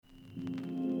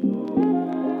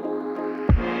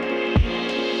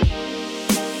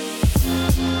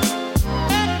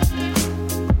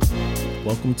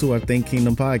welcome to our Think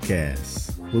Kingdom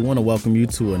podcast. We want to welcome you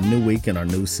to a new week in our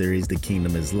new series, The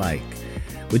Kingdom is Like.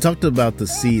 We talked about the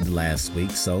seed last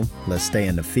week, so let's stay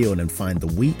in the field and find the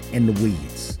wheat and the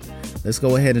weeds. Let's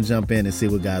go ahead and jump in and see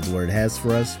what God's Word has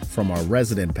for us from our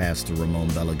resident pastor, Ramon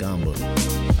Belagamba.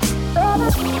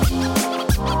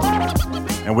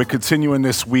 And we're continuing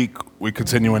this week, we're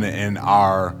continuing in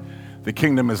our The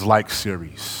Kingdom is Like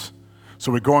series.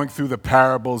 So we're going through the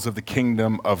parables of the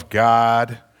kingdom of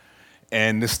God.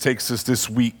 And this takes us this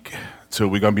week to,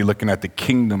 we're going to be looking at the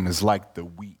kingdom is like the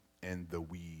wheat and the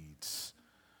weeds.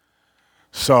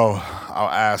 So I'll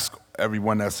ask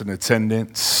everyone that's in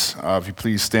attendance, if you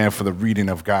please stand for the reading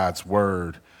of God's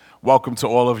word. Welcome to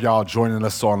all of y'all joining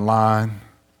us online.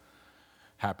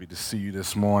 Happy to see you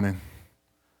this morning.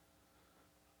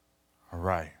 All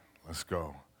right, let's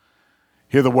go.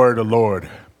 Hear the word of the Lord.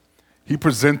 He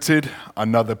presented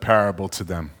another parable to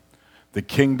them. The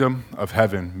kingdom of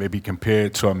heaven may be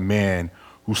compared to a man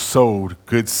who sowed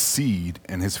good seed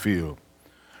in his field.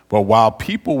 But while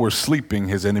people were sleeping,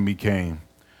 his enemy came,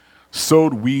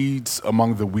 sowed weeds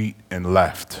among the wheat, and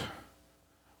left.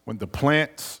 When the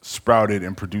plants sprouted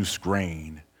and produced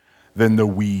grain, then the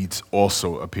weeds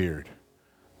also appeared.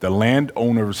 The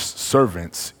landowner's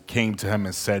servants came to him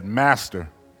and said, "Master,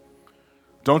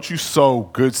 don't you sow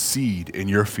good seed in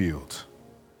your field?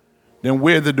 Then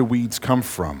where did the weeds come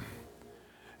from?"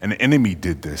 "An enemy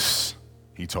did this,"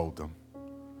 he told them.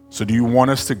 "So do you want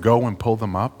us to go and pull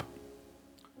them up?"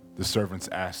 The servants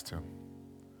asked him.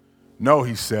 "No,"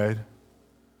 he said.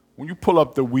 "When you pull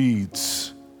up the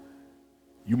weeds,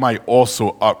 you might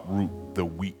also uproot the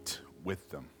wheat with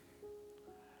them.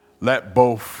 Let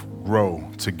both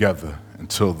grow together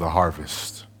until the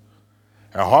harvest.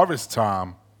 At harvest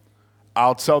time,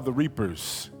 I'll tell the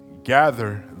reapers,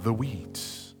 gather the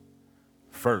weeds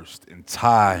first and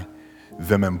tie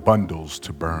them in bundles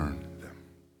to burn them.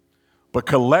 But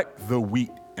collect the wheat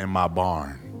in my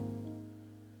barn."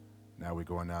 Now we're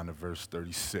going down to verse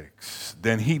 36.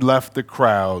 Then he left the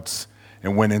crowds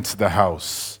and went into the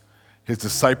house. His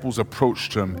disciples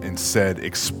approached him and said,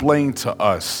 "Explain to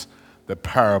us the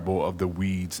parable of the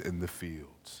weeds in the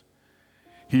fields."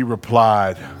 He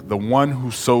replied, "The one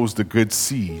who sows the good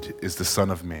seed is the Son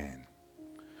of Man.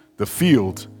 The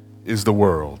field is the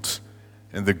world,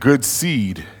 and the good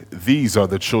seed, these are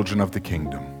the children of the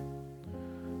kingdom.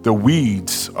 The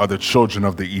weeds are the children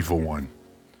of the evil one,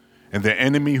 and the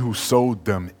enemy who sowed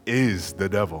them is the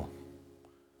devil.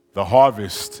 The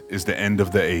harvest is the end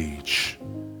of the age,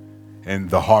 and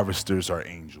the harvesters are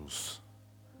angels."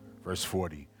 Verse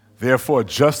 40, "Therefore,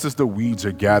 just as the weeds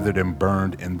are gathered and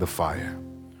burned in the fire,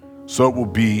 so it will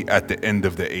be at the end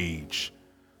of the age.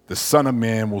 The Son of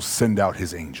Man will send out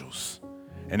his angels,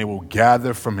 and they will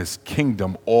gather from his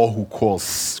kingdom all who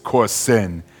cause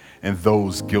sin and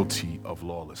those guilty of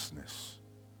lawlessness.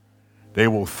 They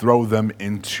will throw them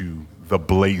into the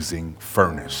blazing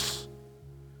furnace,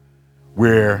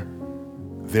 where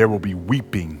there will be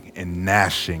weeping and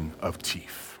gnashing of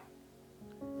teeth.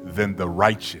 Then the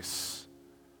righteous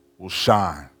will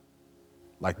shine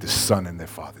like the sun in their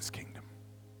Father's kingdom.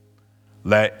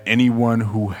 Let anyone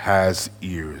who has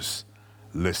ears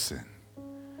listen."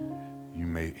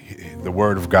 The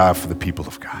word of God for the people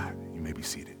of God. You may be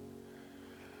seated.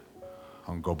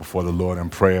 I'm going to go before the Lord in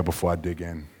prayer before I dig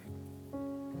in.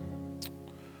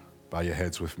 Bow your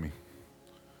heads with me.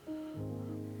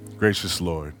 Gracious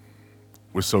Lord,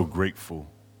 we're so grateful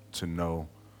to know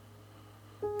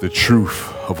the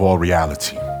truth of all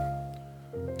reality,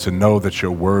 to know that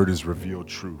your word is revealed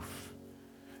truth.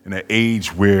 In an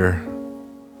age where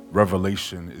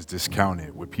revelation is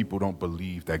discounted, where people don't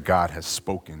believe that God has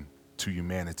spoken to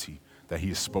humanity, that he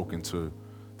has spoken to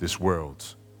this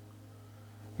world.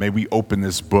 May we open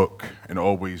this book and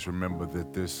always remember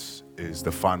that this is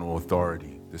the final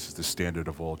authority. This is the standard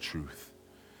of all truth.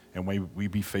 And may we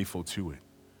be faithful to it.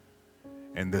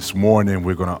 And this morning,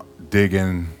 we're going to dig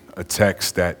in a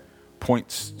text that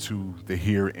points to the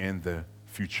here and the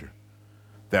future,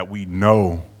 that we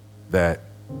know that,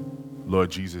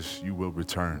 Lord Jesus, you will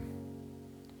return.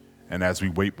 And as we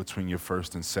wait between your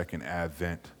first and second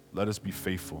advent, let us be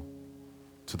faithful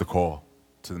to the call,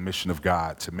 to the mission of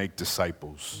God, to make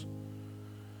disciples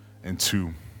and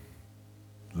to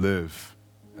live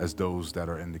as those that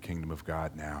are in the kingdom of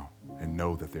God now and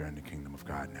know that they're in the kingdom of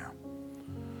God now.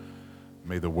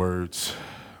 May the words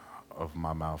of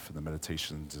my mouth and the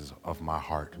meditations of my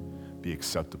heart be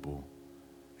acceptable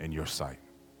in your sight,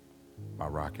 my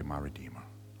rock and my redeemer.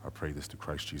 I pray this to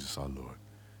Christ Jesus our Lord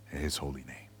in his holy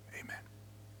name. Amen.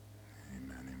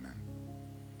 Amen. Amen.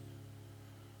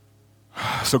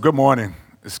 So good morning.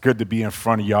 It's good to be in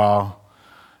front of y'all.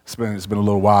 It's been a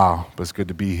little while, but it's good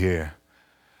to be here.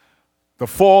 The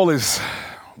fall is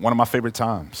one of my favorite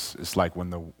times. It's like when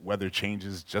the weather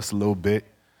changes just a little bit,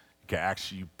 you can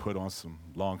actually put on some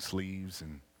long sleeves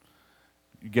and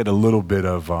you get a little bit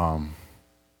of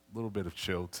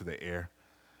chill to the air,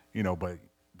 But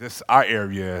our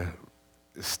area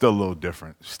is still a little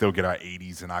different. Still get our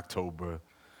 80s in October.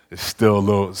 It's still a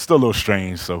little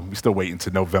strange. So we still wait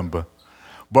until November.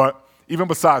 But even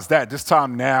besides that, this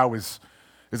time now is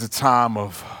a time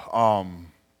of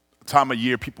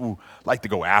year people like to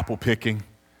go apple picking.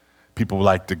 People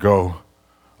like to go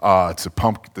to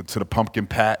the pumpkin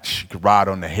patch. You can ride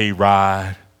on the hay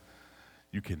ride.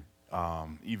 You can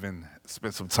even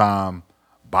spend some time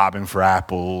bobbing for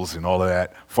apples and all of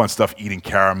that fun stuff, eating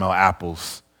caramel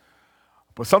apples.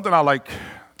 But something I like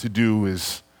to do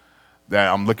is that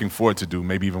I'm looking forward to do,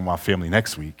 maybe even with my family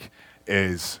next week,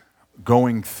 is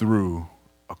going through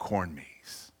a corn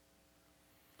maze.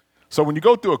 So when you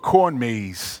go through a corn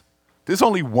maze, there's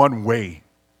only one way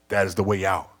that is the way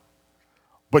out.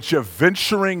 But you're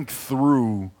venturing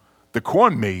through the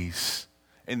corn maze,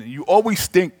 and you always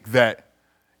think that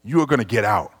you are going to get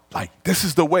out. Like, this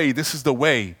is the way, this is the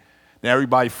way. Now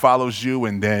everybody follows you,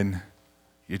 and then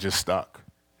you're just stuck.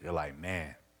 You're like,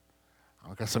 man,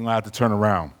 I guess I'm going to have to turn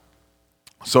around.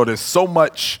 So there's so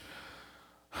much,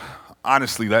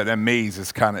 honestly, that maze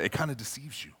is kind of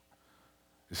deceives you.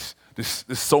 There's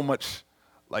so much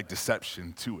like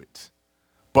deception to it.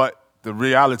 But the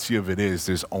reality of it is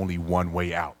there's only one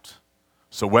way out.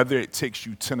 So whether it takes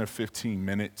you 10 or 15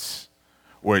 minutes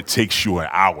or it takes you an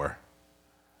hour,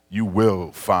 you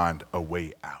will find a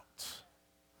way out.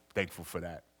 Thankful for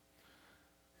that.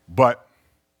 But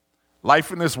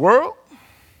life in this world,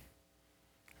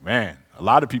 man, a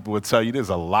lot of people will tell you there's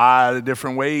a lot of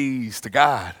different ways to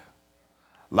God.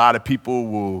 A lot of people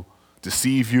will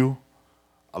deceive you.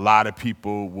 A lot of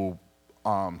people will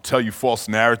tell you false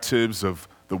narratives of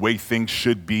the way things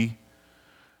should be.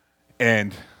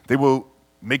 And they will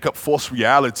make up false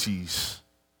realities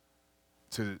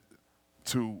to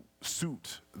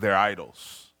suit their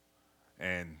idols.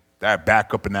 And that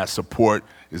backup and that support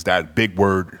is that big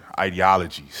word,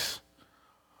 ideologies.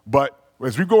 But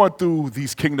as we're going through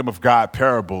these kingdom of God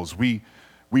parables, we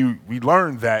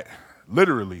learn that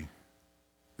literally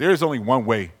there is only one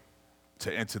way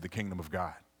to enter the kingdom of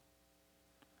God.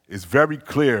 It's very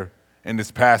clear in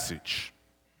this passage.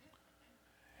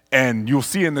 And you'll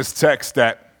see in this text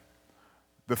that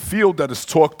the field that is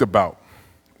talked about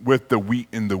with the wheat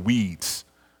and the weeds,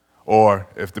 or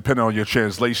if depending on your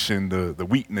translation, the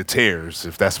wheat and the tares,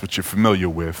 if that's what you're familiar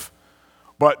with.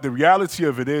 But the reality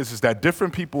of it is that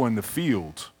different people in the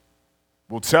field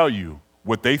will tell you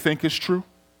what they think is true,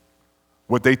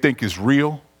 what they think is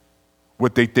real,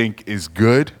 what they think is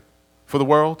good for the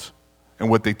world, and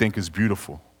what they think is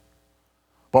beautiful.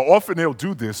 But often they'll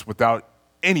do this without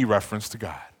any reference to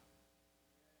God.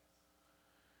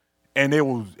 And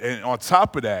on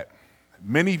top of that,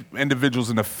 many individuals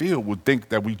in the field would think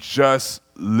that we just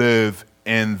live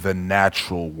in the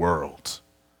natural world.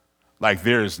 Like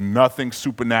there is nothing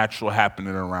supernatural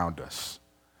happening around us.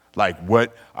 Like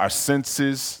what our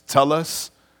senses tell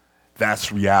us,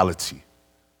 that's reality.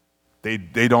 They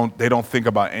don't think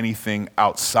about anything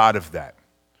outside of that.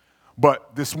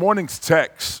 But this morning's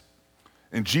text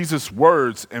and Jesus'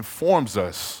 words informs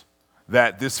us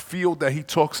that this field that he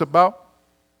talks about,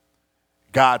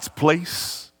 God's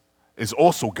place, is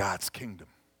also God's kingdom.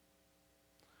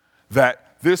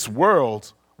 That this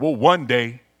world will one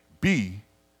day be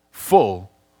full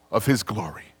of his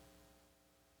glory.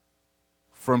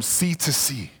 From sea to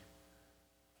sea.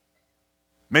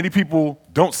 Many people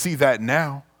don't see that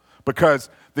now because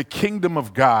the kingdom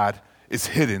of God is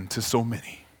hidden to so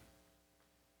many.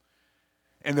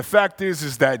 And the fact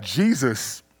is that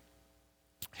Jesus,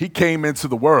 he came into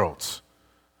the world.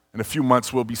 In a few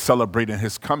months, we'll be celebrating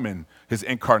his coming, his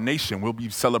incarnation. We'll be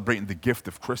celebrating the gift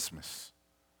of Christmas.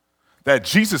 That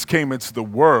Jesus came into the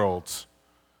world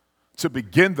to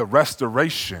begin the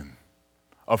restoration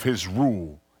of his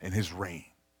rule and his reign.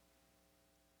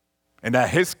 And that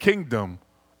his kingdom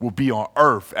will be on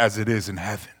earth as it is in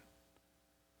heaven.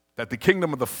 That the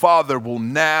kingdom of the Father will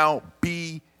now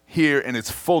be here in its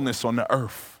fullness on the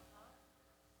earth.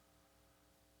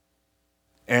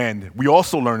 And we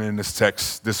also learn in this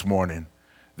text this morning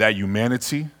that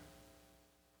humanity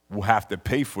will have to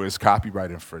pay for its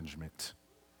copyright infringement,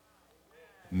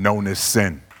 known as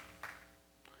sin.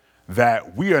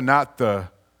 That we are not the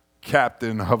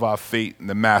captain of our fate and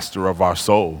the master of our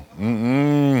soul.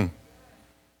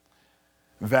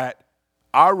 That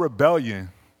our rebellion,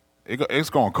 it's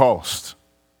going to cost.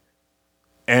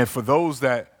 And for those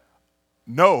that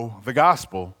know the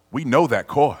gospel, we know that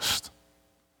cost.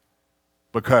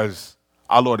 Because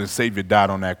our Lord and Savior died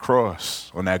on that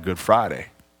cross on that Good Friday,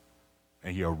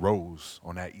 and he arose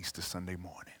on that Easter Sunday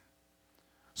morning.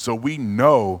 So we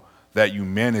know that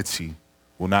humanity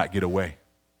will not get away.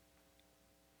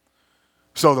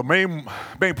 So the main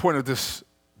point of this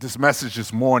message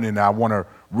this morning that I want to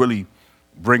really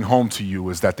bring home to you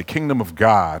is that the kingdom of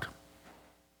God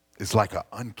is like an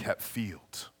unkept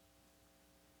field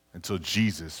until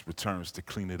Jesus returns to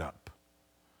clean it up.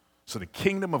 So the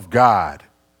kingdom of God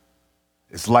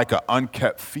is like an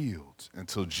unkept field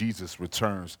until Jesus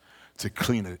returns to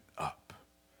clean it up.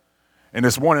 And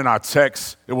this morning in our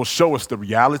text, it will show us the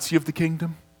reality of the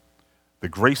kingdom, the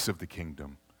grace of the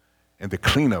kingdom, and the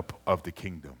cleanup of the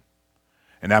kingdom.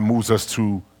 And that moves us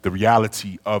to the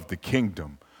reality of the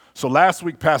kingdom. So last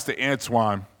week, Pastor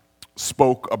Antoine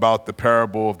spoke about the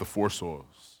parable of the four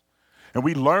soils. And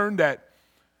we learned that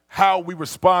how we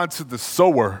respond to the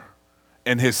sower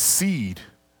and his seed,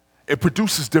 it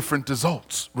produces different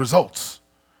results.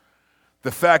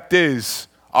 The fact is,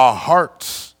 our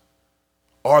hearts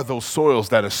are those soils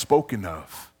that are spoken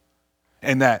of,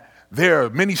 and that there are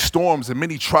many storms and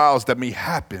many trials that may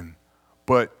happen,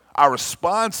 but our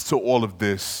response to all of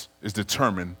this is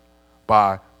determined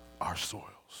by our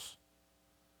soils.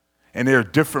 And there are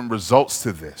different results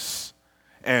to this.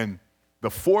 And the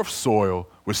fourth soil,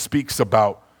 which speaks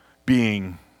about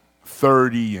being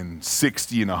 30 and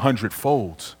 60 and 100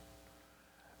 folds,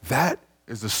 that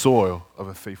is the soil of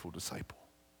a faithful disciple.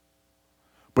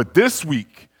 But this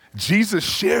week, Jesus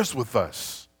shares with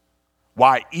us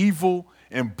why evil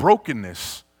and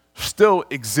brokenness still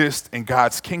exist in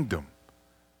God's kingdom,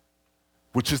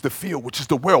 which is the field, which is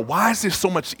the world. Why is there so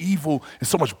much evil and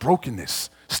so much brokenness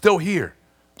still here?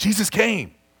 Jesus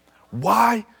came.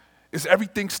 Why is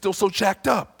everything still so jacked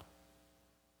up?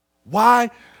 Why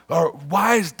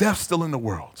is death still in the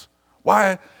world?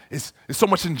 Why is so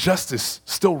much injustice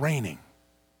still reigning?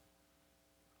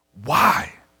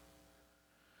 Why?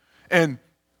 And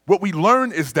what we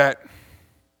learn is that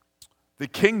the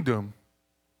kingdom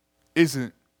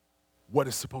isn't what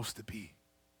it's supposed to be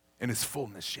in its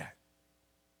fullness yet.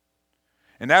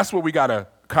 And that's where we got to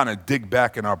kind of dig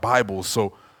back in our Bibles.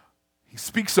 So he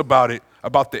speaks about it,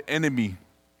 about the enemy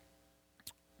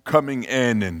coming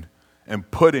in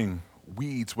and putting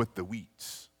weeds with the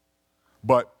weeds.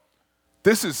 But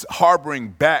this is harboring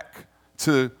back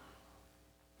to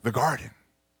the garden.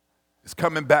 It's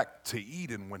coming back to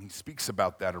Eden when he speaks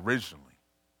about that originally.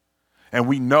 And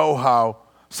we know how,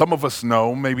 some of us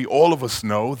know, maybe all of us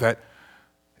know, that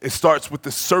it starts with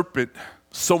the serpent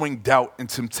sowing doubt and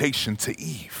temptation to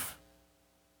Eve.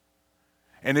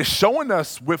 And it's showing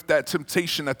us with that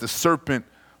temptation that the serpent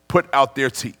put out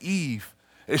there to Eve,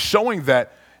 it's showing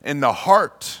that in the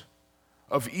heart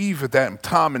of Eve at that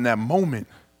time, in that moment,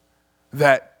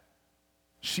 that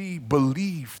she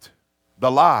believed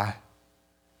the lie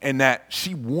and that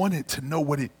she wanted to know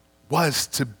what it was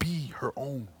to be her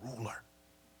own ruler.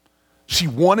 She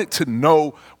wanted to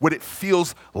know what it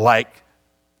feels like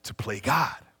to play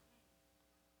God.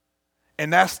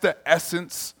 And that's the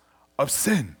essence of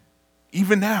sin.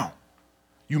 Even now,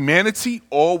 humanity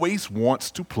always wants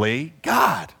to play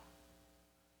God.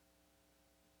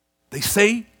 They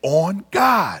say on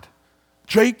God.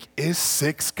 Drake is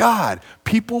 6 God.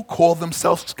 People call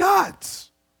themselves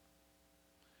gods.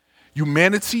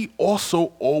 Humanity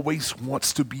also always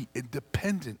wants to be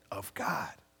independent of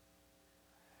God.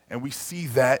 And we see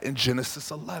that in Genesis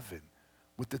 11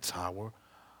 with the Tower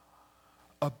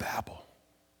of Babel.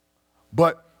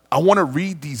 But I want to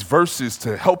read these verses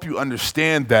to help you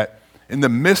understand that in the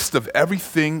midst of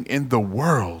everything in the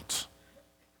world,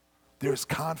 there's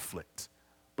conflict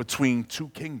between two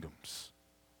kingdoms.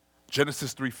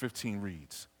 Genesis 3:15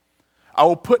 reads, I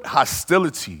will put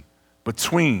hostility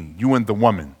between you and the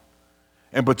woman,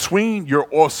 and between your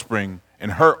offspring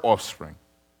and her offspring.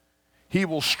 He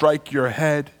will strike your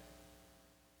head,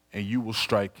 and you will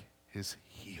strike his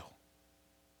heel.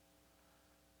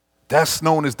 That's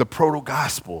known as the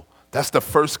proto-gospel. That's the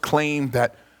first claim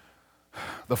that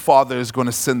the Father is going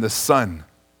to send the Son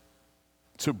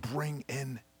to bring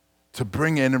in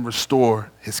and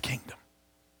restore his kingdom.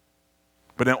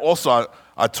 But then also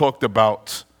I talked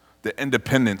about the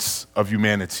independence of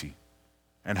humanity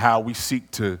and how we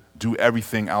seek to do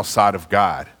everything outside of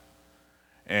God.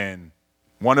 And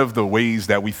one of the ways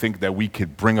that we think that we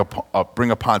could bring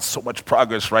upon so much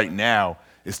progress right now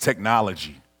is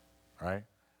technology, right?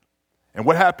 And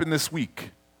what happened this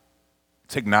week?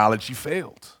 Technology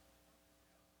failed.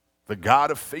 The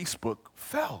God of Facebook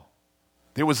fell.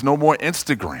 There was no more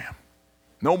Instagram,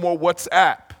 no more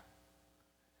WhatsApp.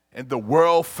 And the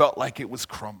world felt like it was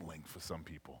crumbling for some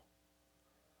people.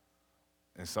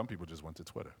 And some people just went to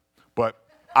Twitter. But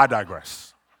I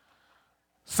digress.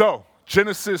 So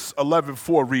Genesis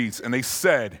 11:4 reads, and they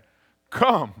said,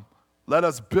 come, let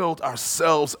us build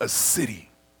ourselves a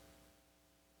city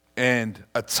and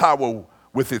a tower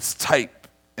with its type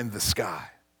in the sky.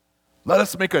 Let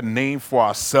us make a name for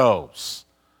ourselves.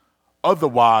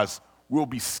 Otherwise, we'll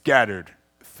be scattered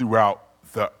throughout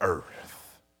the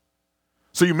earth.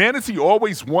 So humanity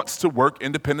always wants to work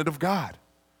independent of God.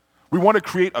 We want to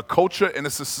create a culture and a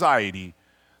society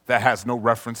that has no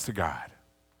reference to God.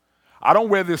 I don't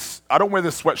wear this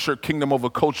sweatshirt kingdom over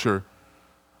culture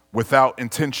without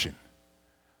intention.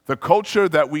 The culture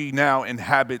that we now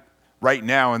inhabit right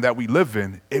now and that we live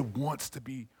in, it wants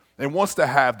to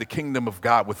have the kingdom of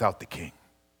God without the king.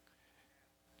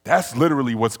 That's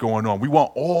literally what's going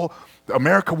on.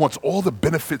 America wants all the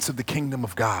benefits of the kingdom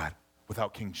of God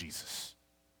without King Jesus.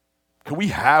 Can we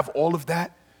have all of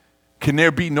that? Can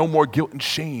there be no more guilt and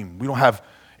shame? We don't have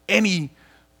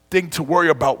anything to worry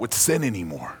about with sin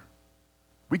anymore.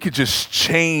 We could just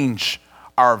change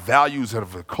our values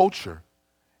of the culture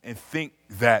and think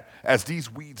that as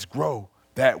these weeds grow,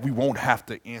 that we won't have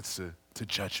to answer to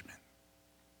judgment.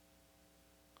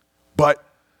 But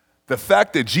the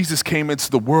fact that Jesus came into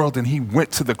the world and he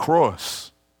went to the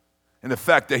cross, and the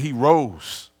fact that he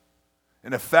rose,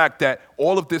 and the fact that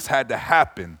all of this had to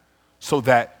happen so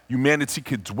that humanity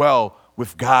could dwell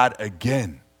with God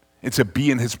again and to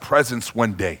be in his presence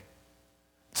one day,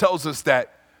 tells us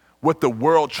that what the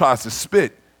world tries to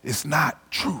spit is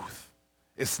not truth.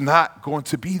 It's not going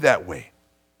to be that way.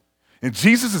 And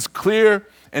Jesus is clear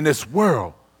in this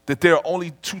world that there are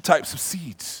only two types of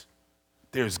seeds.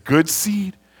 There's good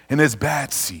seed and there's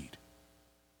bad seed.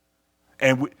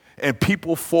 And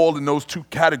people fall in those two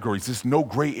categories. There's no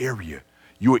gray area.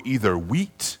 You are either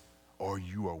wheat or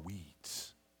you are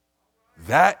weeds.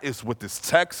 That is what this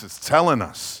text is telling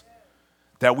us,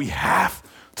 that we have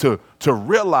to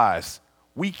realize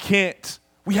we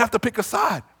have to pick a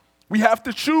side. We have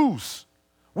to choose.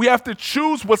 We have to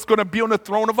choose what's going to be on the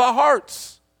throne of our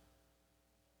hearts.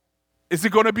 Is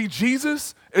it going to be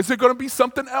Jesus? Is it going to be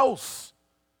something else?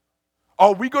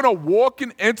 Are we going to walk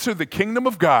and enter the kingdom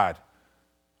of God?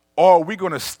 Or are we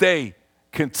going to stay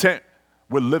content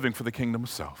with living for the kingdom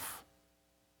itself?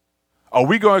 Are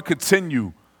we going to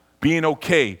continue being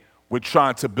okay with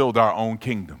trying to build our own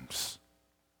kingdoms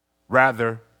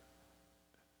rather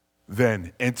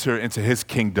than enter into his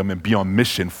kingdom and be on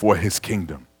mission for his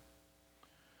kingdom?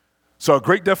 So a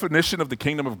great definition of the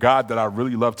kingdom of God that I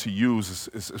really love to use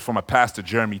is from a pastor,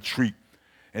 Jeremy Treat.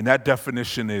 And that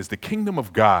definition is the kingdom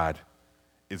of God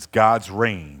is God's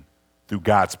reign through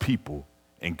God's people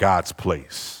in God's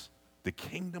place. The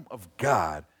kingdom of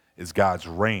God is God's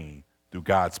reign through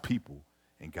God's people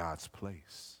in God's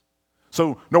place.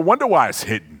 So no wonder why it's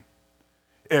hidden.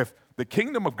 If the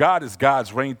kingdom of God is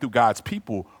God's reign through God's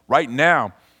people, right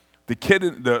now the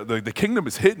kingdom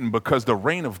is hidden because the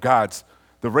reign of God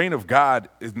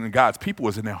in God's people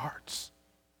is in their hearts.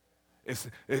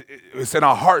 It's in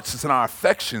our hearts, it's in our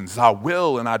affections, our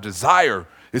will and our desire.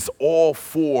 It's all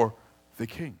for the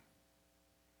king.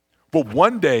 But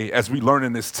one day, as we learn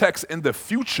in this text, in the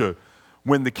future,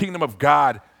 when the kingdom of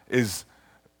God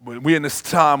we're in this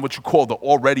time, what you call the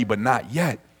already but not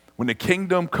yet, when the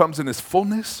kingdom comes in its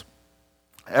fullness,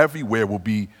 everywhere will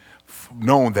be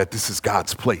known that this is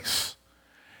God's place.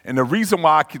 And the reason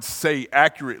why I could say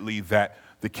accurately that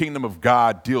the kingdom of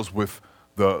God deals with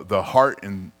the heart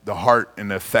and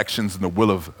the affections and the will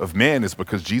of man is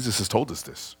because Jesus has told us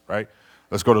this, right?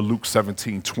 Let's go to Luke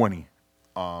 17:20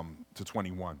 to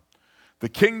 21. The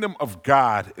kingdom of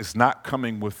God is not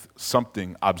coming with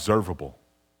something observable.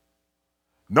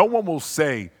 No one will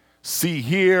say, see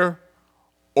here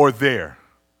or there.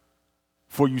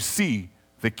 For you see,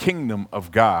 the kingdom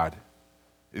of God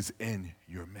is in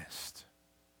your midst.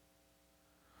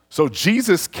 So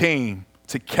Jesus came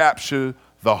to capture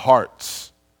the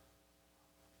hearts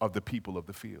of the people of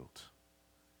the field.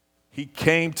 He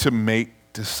came to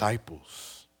make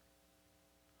disciples.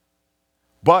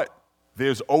 But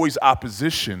there's always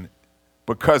opposition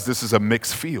because this is a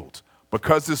mixed field.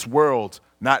 Because this world,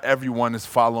 not everyone is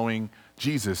following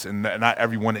Jesus and not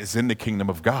everyone is in the kingdom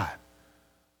of God.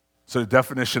 So the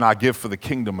definition I give for the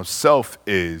kingdom of self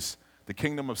is the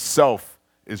kingdom of self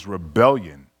is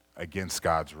rebellion against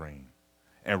God's reign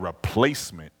and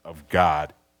replacement of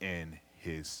God in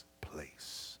his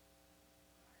place.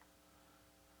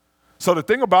 So the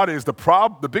thing about it is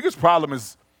the biggest problem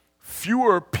is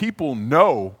fewer people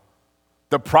know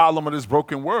the problem of this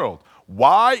broken world.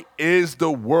 Why is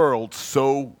the world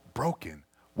so broken?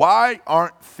 Why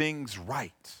aren't things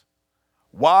right?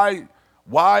 Why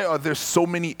are there so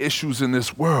many issues in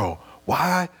this world?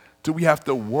 Why do we have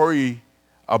to worry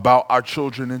about our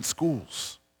children in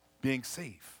schools being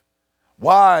safe?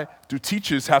 Why do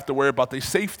teachers have to worry about their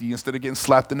safety instead of getting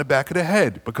slapped in the back of the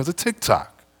head because of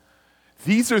TikTok?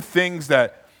 These are things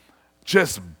that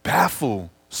just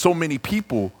baffle so many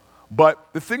people.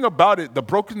 But the thing about it, the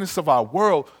brokenness of our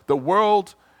world, the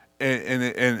world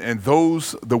and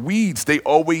the weeds, they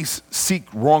always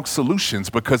seek wrong solutions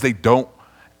because they don't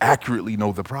accurately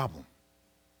know the problem.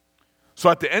 So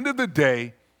at the end of the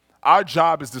day, our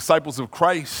job as disciples of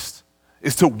Christ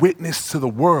is to witness to the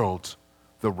world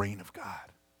the reign of God.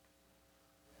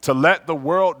 To let the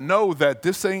world know that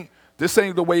this ain't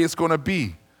the way it's going to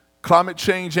be. Climate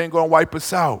change ain't going to wipe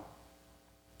us out.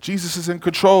 Jesus is in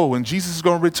control, and Jesus is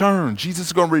going to return. Jesus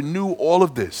is going to renew all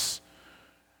of this.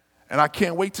 And I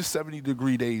can't wait to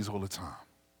 70-degree days all the time.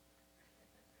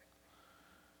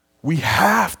 We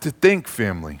have to think,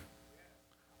 family,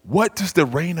 what does the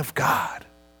reign of God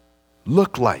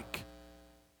look like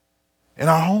in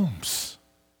our homes?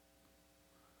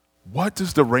 What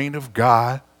does the reign of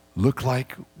God look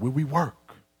like where we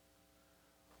work?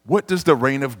 What does the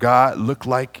reign of God look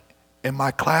like in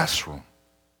my classroom?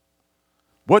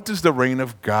 What does the reign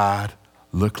of God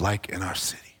look like in our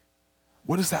city?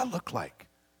 What does that look like?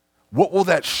 What will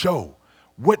that show?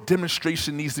 What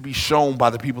demonstration needs to be shown by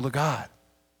the people of God?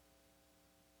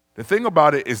 The thing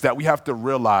about it is that we have to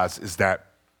realize is that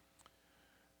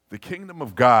the kingdom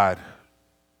of God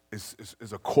is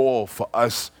a call for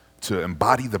us to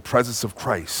embody the presence of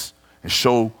Christ and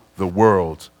show the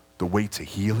world the way to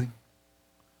healing,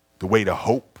 the way to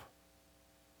hope,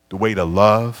 the way to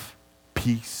love,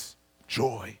 peace,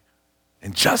 joy,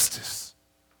 and justice.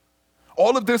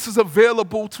 All of this is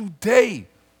available today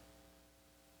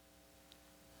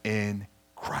in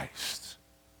Christ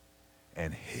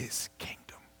and his kingdom.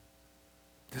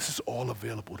 This is all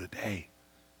available today.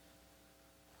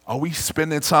 Are we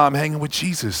spending time hanging with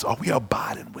Jesus? Are we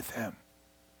abiding with him?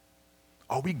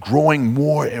 Are we growing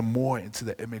more and more into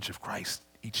the image of Christ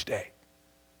each day?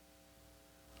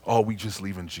 Or are we just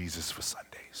leaving Jesus for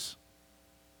Sundays?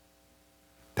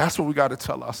 That's what we got to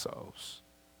tell ourselves.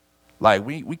 Like,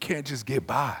 we can't just get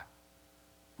by.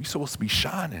 We're supposed to be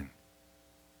shining.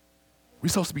 We're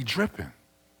supposed to be dripping.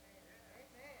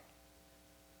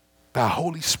 That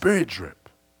Holy Spirit drip.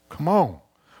 Come on.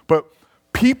 But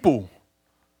people,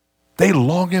 they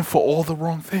longing for all the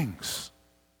wrong things.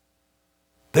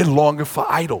 They're longing for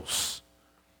idols.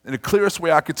 And the clearest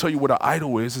way I can tell you what an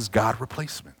idol is God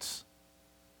replacements.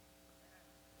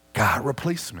 God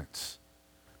replacements.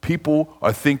 People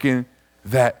are thinking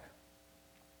that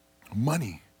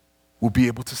money will be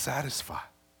able to satisfy,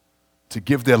 to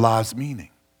give their lives meaning,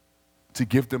 to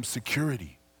give them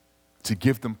security, to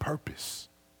give them purpose.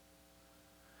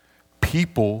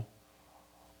 People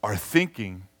are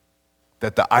thinking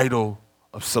that the idol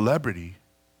of celebrity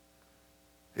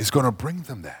is going to bring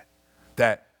them that.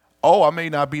 That, oh, I may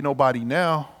not be nobody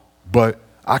now, but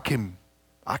I can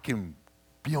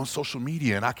be on social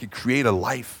media and I can create a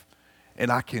life and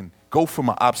I can go from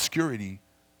an obscurity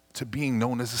to being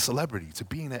known as a celebrity, to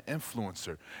being an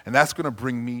influencer. And that's going to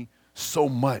bring me so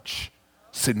much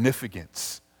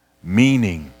significance,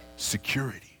 meaning,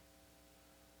 security.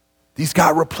 These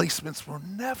God replacements will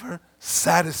never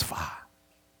satisfy.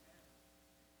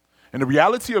 And the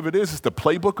reality of it is the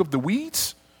playbook of the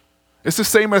weeds, it's the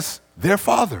same as their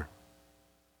father.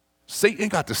 Satan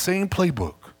got the same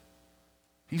playbook.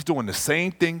 He's doing the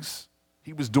same things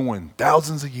he was doing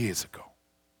thousands of years ago.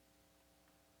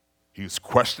 He was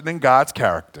questioning God's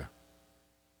character.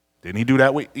 Didn't he do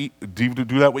that with Eve? Did he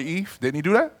do that with Eve? Didn't he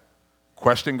do that?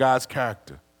 Question God's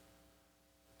character.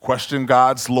 Question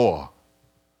God's law.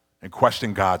 And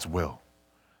question God's will.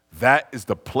 That is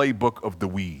the playbook of the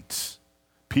weeds.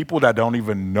 People that don't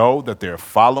even know that they're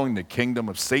following the kingdom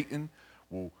of Satan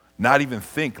will not even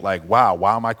think like, wow,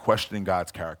 why am I questioning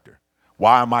God's character?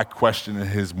 Why am I questioning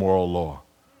his moral law?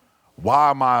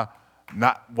 Why am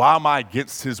I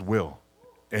against his will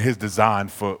and his design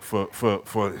for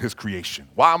his creation?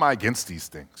 Why am I against these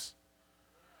things?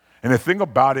 And the thing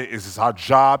about it is it's our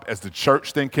job as the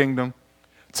church, then kingdom,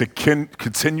 to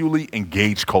continually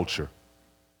engage culture.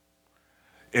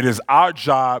 It is our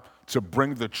job to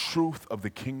bring the truth of the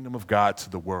kingdom of God to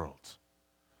the world.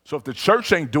 So if the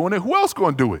church ain't doing it, who else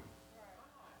going to do it?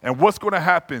 And what's going to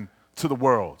happen to the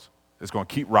world? It's going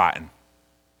to keep rotting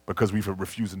because we've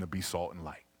refusing to be salt and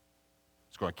light.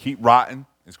 It's going to keep rotting.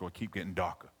 It's going to keep getting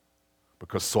darker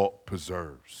because salt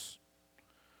preserves.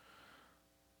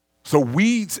 So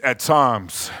weeds at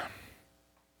times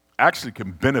actually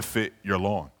can benefit your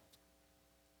lawn.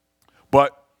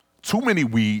 But too many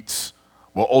weeds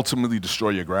will ultimately destroy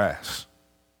your grass.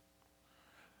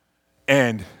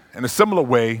 And in a similar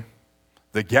way,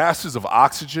 the gases of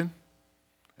oxygen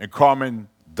and carbon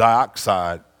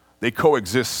dioxide, they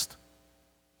coexist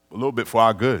a little bit for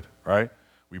our good, right?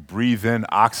 We breathe in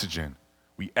oxygen.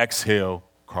 We exhale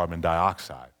carbon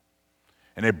dioxide.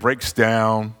 And it breaks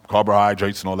down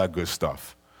carbohydrates and all that good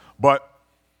stuff. But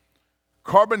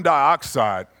carbon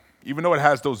dioxide, even though it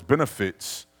has those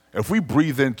benefits, if we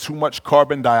breathe in too much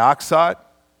carbon dioxide,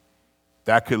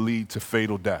 that could lead to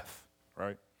fatal death,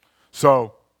 right?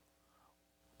 So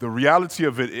the reality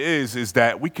of it is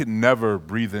that we can never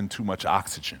breathe in too much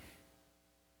oxygen.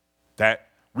 That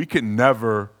we can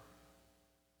never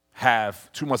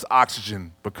have too much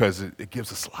oxygen because it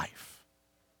gives us life.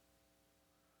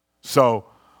 So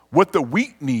what the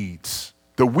wheat needs,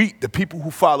 the people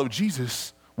who follow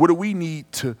Jesus, what do we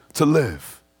need to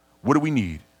live? What do we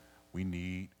need? We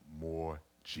need more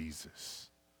Jesus.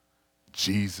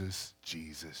 Jesus,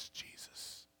 Jesus,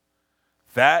 Jesus.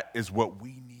 That is what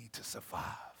we need to survive.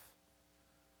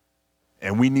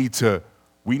 And we need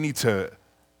to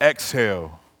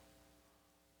exhale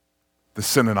the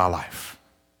sin in our life.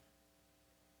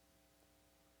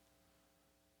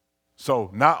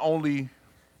 So not only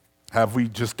have we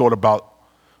just thought about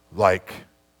like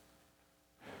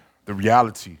the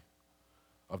reality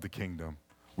of the kingdom,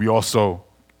 we also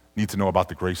need to know about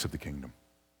the grace of the kingdom.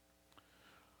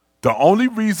 The only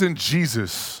reason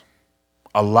Jesus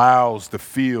allows the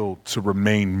field to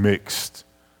remain mixed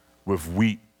with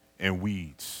wheat and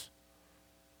weeds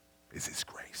is his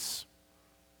grace.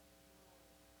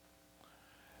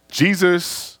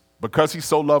 Jesus, because he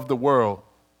so loved the world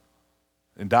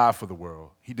and died for the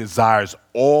world, he desires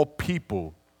all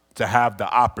people to have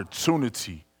the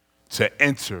opportunity to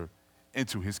enter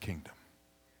into his kingdom.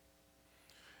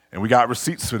 And we got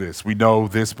receipts for this. We know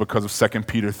this because of 2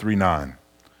 Peter 3:9.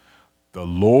 The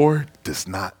Lord does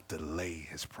not delay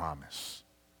his promise,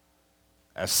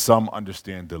 as some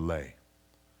understand delay,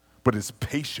 but is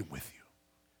patient with you,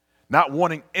 not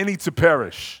wanting any to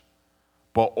perish,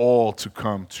 but all to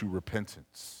come to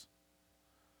repentance.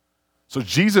 So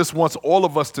Jesus wants all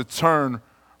of us to turn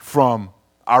from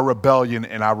our rebellion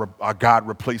and our God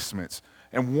replacements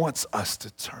and wants us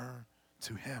to turn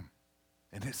to him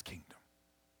and his kingdom.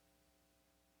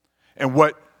 And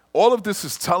what all of this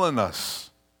is telling us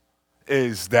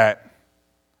is that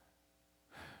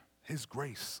his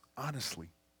grace, honestly,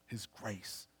 his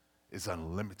grace is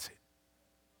unlimited.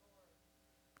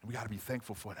 And we got to be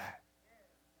thankful for that.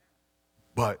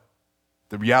 But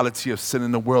the reality of sin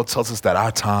in the world tells us that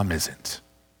our time isn't.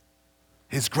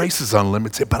 His grace is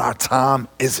unlimited, but our time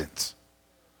isn't.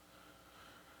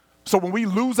 So when we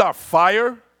lose our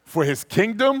fire for his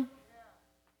kingdom,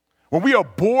 when we are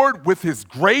bored with his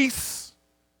grace,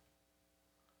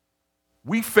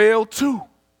 we fail too.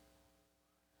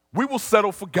 We will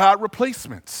settle for God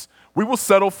replacements. We will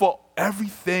settle for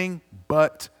everything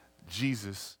but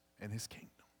Jesus and his kingdom.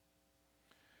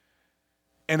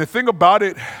 And the thing about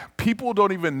it, people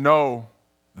don't even know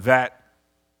that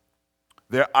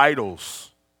their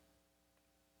idols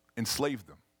enslaved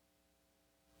them.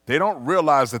 They don't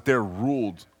realize that they're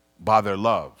ruled by their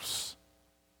loves.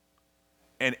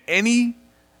 And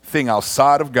anything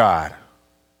outside of God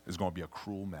is going to be a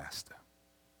cruel master.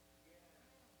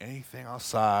 Anything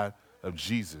outside of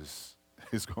Jesus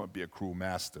is going to be a cruel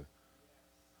master.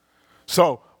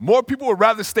 So more people would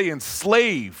rather stay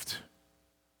enslaved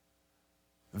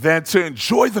than to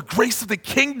enjoy the grace of the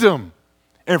kingdom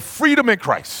and freedom in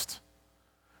Christ.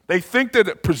 They think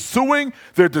that pursuing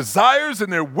their desires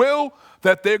and their will,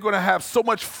 that they're going to have so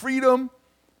much freedom,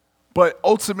 but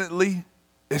ultimately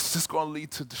it's just going to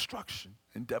lead to destruction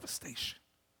and devastation.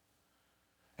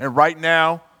 And right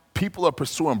now, people are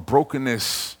pursuing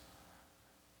brokenness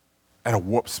at a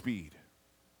warp speed.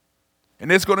 And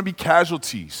there's going to be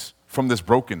casualties from this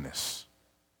brokenness.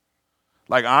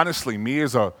 Like honestly, me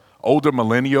as an older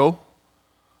millennial,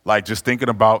 like just thinking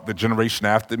about the generation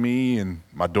after me and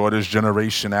my daughter's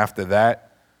generation after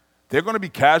that, they're going to be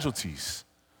casualties.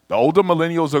 The older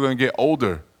millennials are going to get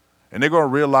older, and they're going to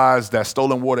realize that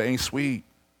stolen water ain't sweet.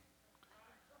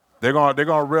 They're going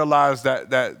to realize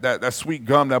that sweet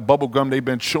gum, that bubble gum they've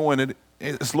been chewing,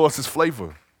 it's lost its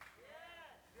flavor.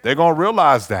 They're going to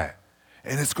realize that.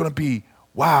 And it's going to be,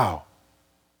 wow,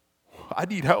 I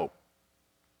need help.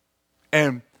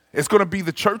 And it's going to be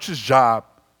the church's job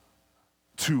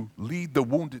to lead the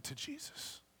wounded to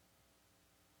Jesus.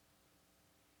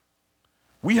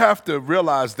 We have to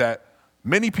realize that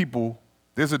many people,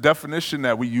 there's a definition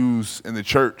that we use in the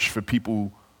church for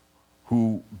people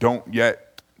who don't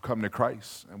yet come to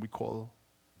Christ, and we call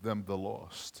them the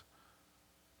lost.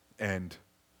 And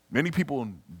Many people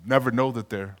never know that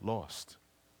they're lost.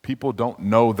 People don't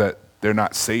know that they're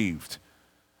not saved.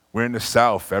 We're in the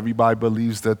South. Everybody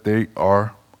believes that they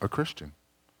are a Christian.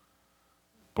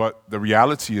 But the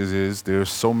reality is there's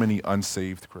so many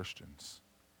unsaved Christians.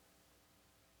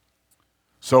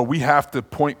 So we have to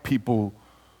point people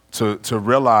to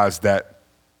realize that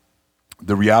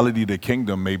the reality of the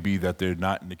kingdom may be that they're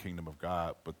not in the kingdom of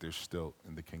God, but they're still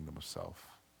in the kingdom of self.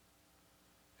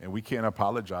 And we can't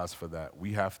apologize for that.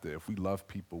 We have to, if we love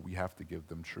people, we have to give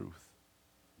them truth.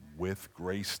 With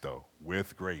grace, though.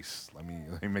 With grace. Let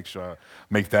me make sure I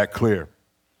make that clear.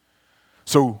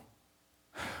 So,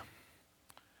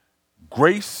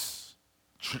 grace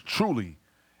truly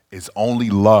is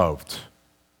only loved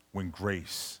when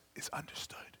grace is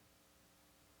understood.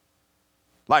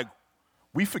 Like,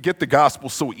 we forget the gospel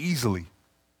so easily.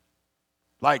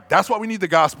 Like, that's why we need the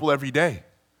gospel every day.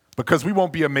 Because we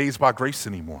won't be amazed by grace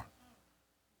anymore.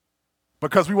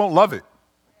 Because we won't love it.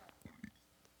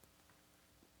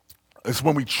 It's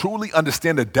when we truly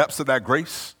understand the depths of that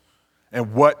grace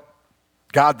and what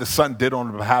God the Son did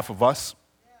on behalf of us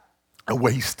and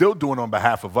what he's still doing on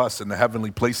behalf of us in the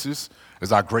heavenly places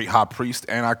as our great high priest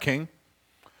and our king,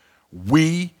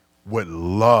 we would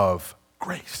love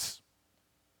grace.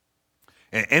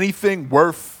 And anything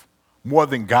worth more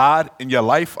than God in your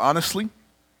life, honestly,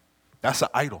 that's an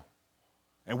idol.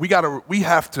 And we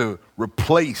have to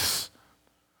replace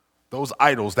those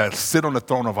idols that sit on the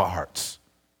throne of our hearts.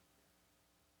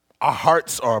 Our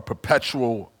hearts are a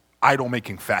perpetual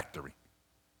idol-making factory.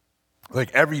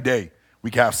 Like every day,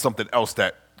 we can have something else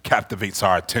that captivates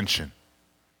our attention,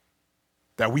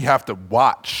 that we have to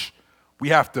watch. We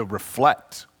have to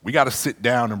reflect. We got to sit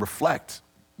down and reflect.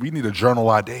 We need to journal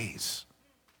our days.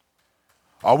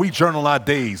 Are we journaling our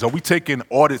days? Are we taking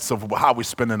audits of how we're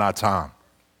spending our time?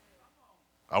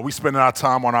 Are we spending our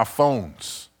time on our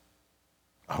phones?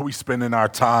 Are we spending our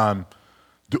time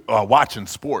watching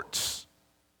sports?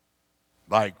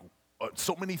 Like,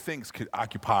 so many things could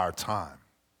occupy our time.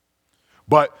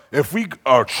 But if we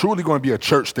are truly going to be a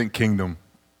church think kingdom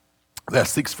that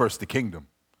seeks first the kingdom,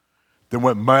 then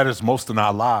what matters most in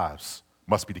our lives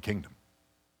must be the kingdom.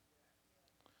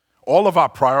 All of our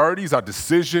priorities, our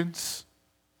decisions,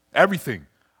 everything,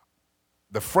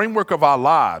 the framework of our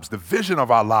lives, the vision of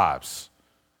our lives,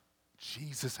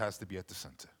 Jesus has to be at the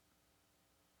center.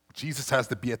 Jesus has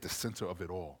to be at the center of it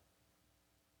all.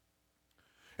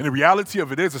 And the reality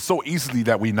of it is, it's so easily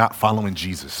that we're not following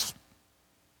Jesus.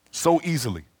 So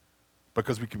easily.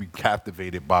 Because we can be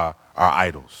captivated by our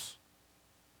idols.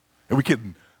 And we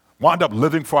can wind up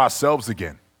living for ourselves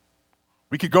again.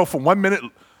 We could go from 1 minute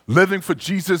living for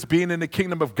Jesus, being in the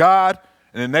kingdom of God,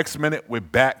 and the next minute we're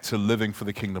back to living for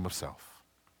the kingdom of self.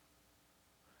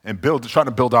 And trying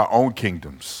to build our own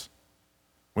kingdoms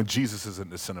when Jesus is in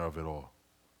the center of it all.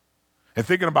 And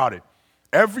thinking about it,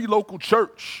 every local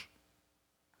church,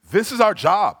 this is our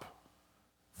job.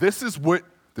 This is what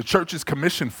the church is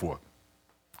commissioned for,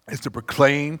 is to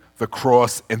proclaim the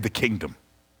cross and the kingdom,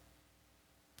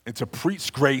 and to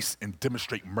preach grace and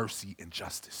demonstrate mercy and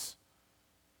justice.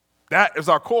 That is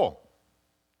our call.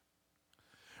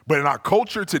 But in our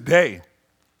culture today,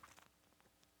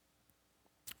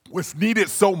 what's needed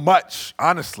so much,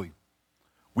 honestly,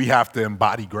 we have to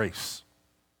embody grace.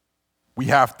 We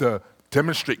have to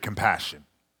demonstrate compassion,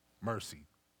 mercy,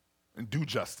 and do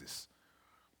justice.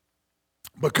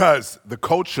 Because the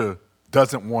culture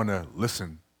doesn't want to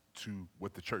listen to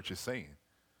what the church is saying.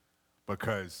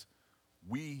 Because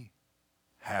we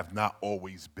have not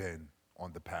always been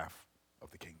on the path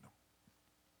of the kingdom.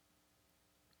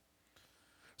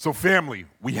 So family,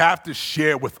 we have to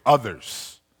share with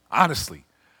others, honestly,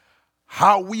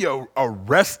 how we are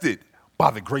arrested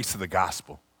by the grace of the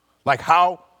gospel. Like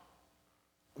how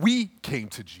we came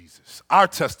to Jesus, our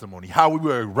testimony, how we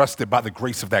were arrested by the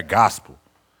grace of that gospel.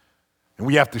 And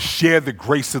we have to share the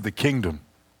grace of the kingdom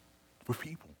with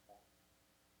people.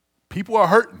 People are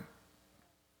hurting.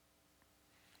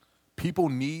 People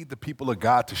need the people of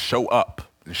God to show up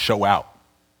and show out.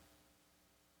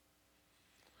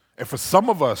 And for some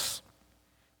of us,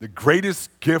 the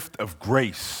greatest gift of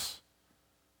grace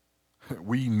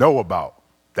we know about,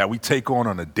 that we take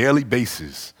on a daily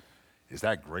basis, is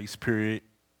that grace period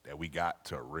that we got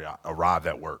to arrive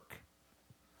at work.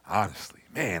 Honestly,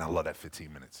 man, I love that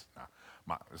 15 minutes.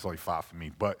 It's only 5 for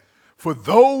me. But for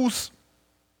those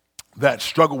that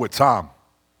struggle with time,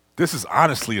 this is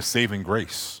honestly a saving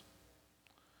grace.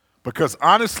 Because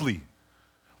honestly,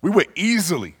 we would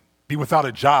easily be without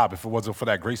a job if it wasn't for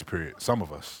that grace period, some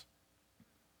of us.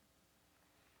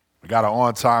 We got an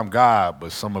on-time God,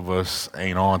 but some of us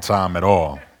ain't on time at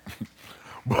all.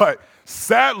 But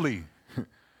sadly,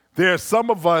 There are some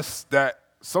of us that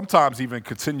sometimes even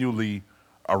continually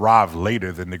arrive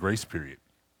later than the grace period.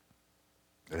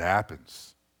 It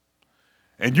happens.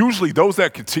 And usually those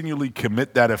that continually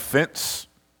commit that offense,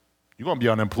 you're going to be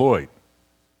unemployed.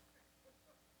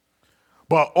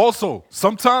 But also,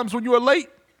 sometimes when you are late,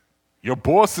 your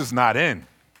boss is not in.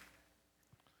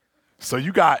 So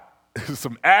you got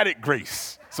some added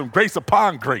grace, some grace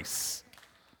upon grace.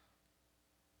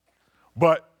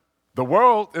 But the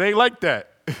world, it ain't like that.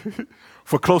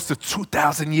 For close to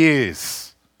 2,000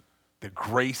 years, the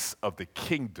grace of the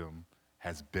kingdom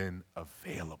has been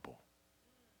available.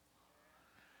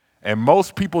 And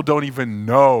most people don't even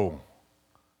know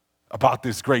about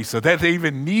this grace, or that they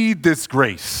even need this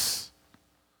grace,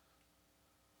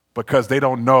 because they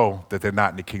don't know that they're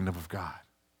not in the kingdom of God.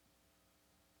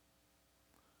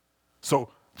 So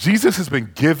Jesus has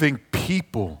been giving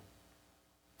people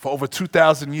for over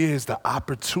 2,000 years the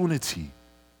opportunity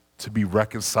to be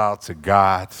reconciled to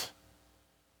God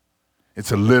and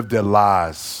to live their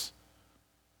lives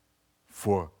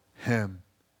for Him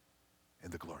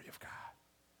and the glory of God.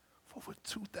 For over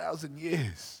 2,000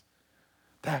 years.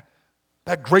 That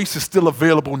grace is still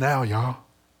available now, y'all.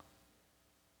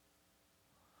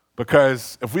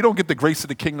 Because if we don't get the grace of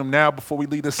the kingdom now before we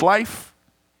leave this life,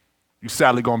 you're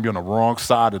sadly going to be on the wrong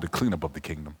side of the cleanup of the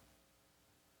kingdom.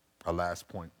 Our last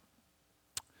point.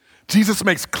 Jesus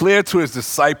makes clear to his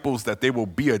disciples that there will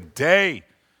be a day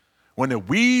when the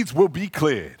weeds will be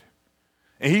cleared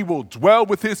and he will dwell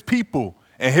with his people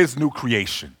and his new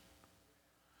creation.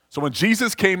 So when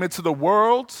Jesus came into the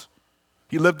world,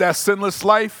 he lived that sinless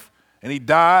life and he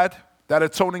died that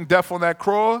atoning death on that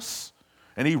cross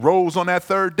and he rose on that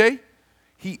third day.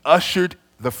 He ushered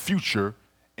the future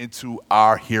into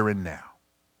our here and now.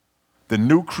 The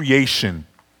new creation,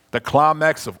 the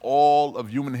climax of all of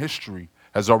human history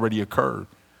has already occurred.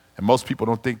 And most people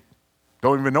don't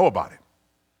even know about it.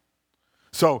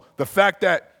 So the fact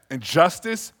that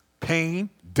injustice, pain,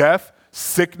 death,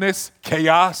 sickness,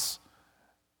 chaos,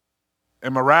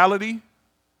 immorality,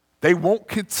 they won't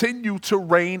continue to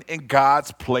reign in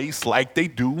God's place like they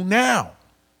do now.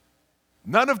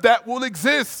 None of that will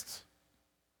exist.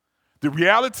 The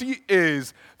reality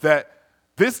is that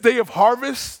this day of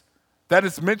harvest that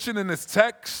is mentioned in this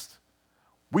text,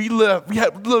 we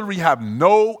literally have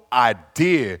no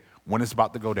idea when it's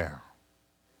about to go down.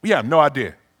 We have no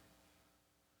idea.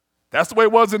 That's the way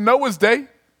it was in Noah's day.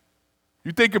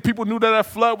 You think if people knew that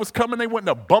flood was coming, they wouldn't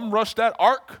have bum rushed that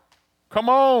ark? Come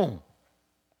on.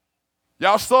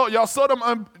 Y'all saw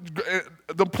them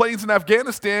planes in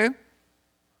Afghanistan.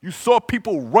 You saw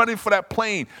people running for that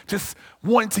plane, just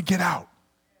wanting to get out.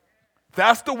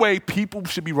 That's the way people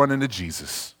should be running to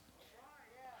Jesus.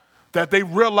 That they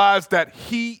realize that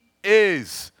he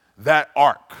is that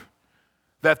ark,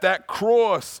 that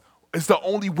cross is the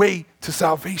only way to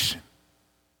salvation.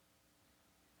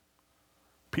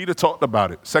 Peter talked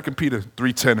about it, 2 Peter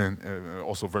 3:10 and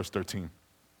also verse 13.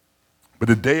 But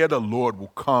the day of the Lord will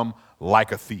come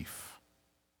like a thief.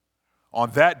 On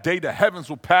that day, the heavens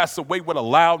will pass away with a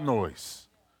loud noise.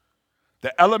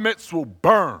 The elements will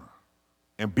burn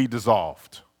and be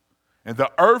dissolved. And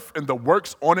the earth and the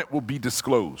works on it will be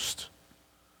disclosed.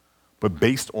 But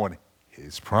based on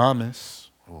his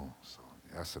promise, so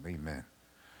that's an amen,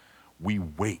 we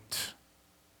wait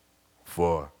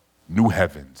for new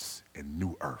heavens and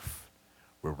new earth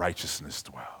where righteousness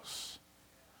dwells.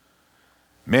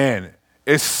 Man,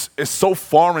 it's so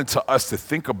foreign to us to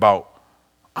think about,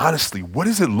 honestly, what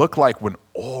does it look like when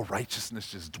all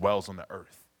righteousness just dwells on the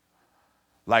earth?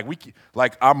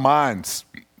 Like our minds,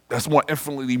 that's more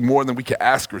infinitely more than we can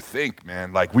ask or think,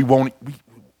 man. Like we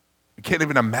can't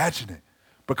even imagine it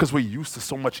because we're used to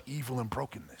so much evil and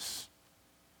brokenness.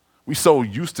 We're so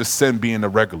used to sin being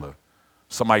irregular,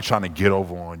 somebody trying to get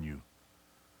over on you.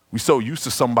 We're so used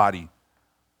to somebody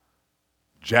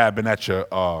jabbing at your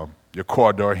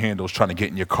car door handles trying to get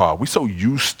in your car. We're so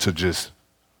used to just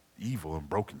evil and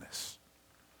brokenness.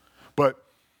 But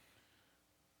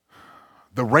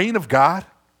the reign of God,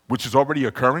 which is already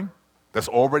occurring, that's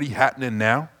already happening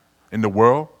now in the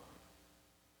world,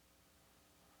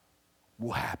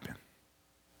 will happen.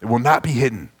 It will not be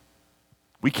hidden.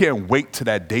 We can't wait till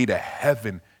that day that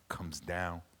heaven comes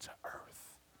down to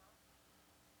earth.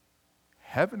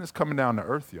 Heaven is coming down to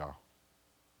earth, y'all.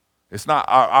 It's not,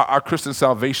 our Christian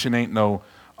salvation ain't no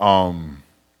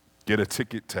get a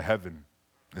ticket to heaven.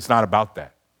 It's not about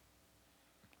that.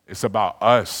 It's about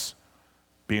us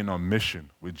being on mission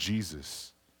with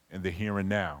Jesus in the here and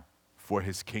now for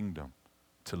his kingdom,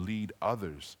 to lead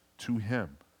others to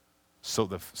him so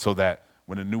that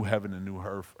when a new heaven and new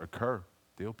earth occur,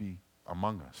 they'll be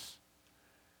among us.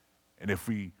 And if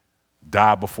we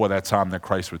die before that time that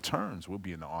Christ returns, we'll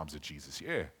be in the arms of Jesus,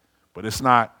 yeah. But it's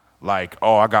not like,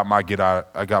 oh, I got my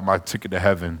ticket to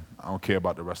heaven. I don't care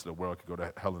about the rest of the world. I could go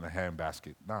to hell in a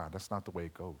handbasket. Nah, that's not the way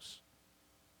it goes.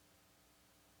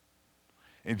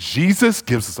 And Jesus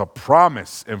gives us a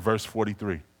promise in verse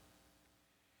 43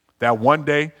 that one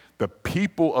day the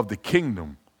people of the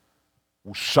kingdom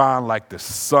will shine like the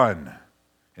sun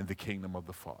in the kingdom of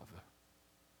the Father.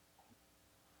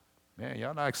 Man,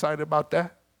 y'all not excited about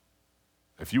that?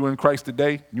 If you're in Christ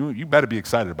today, you better be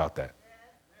excited about that.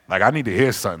 Like, I need to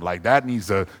hear something. Like, that needs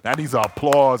a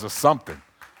applause or something.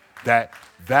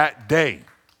 That day,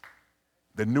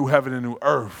 the new heaven and new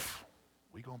earth,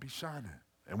 we're going to be shining.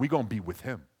 And we're going to be with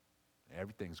him. And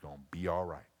everything's going to be all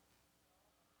right.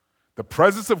 The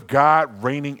presence of God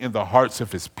reigning in the hearts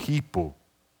of his people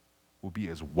will be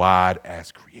as wide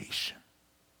as creation.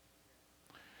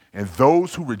 And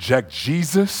those who reject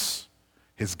Jesus,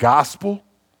 his gospel,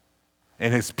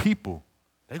 and his people,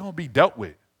 they're going to be dealt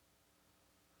with.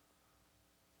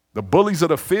 The bullies of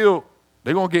the field,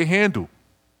 they're going to get handled.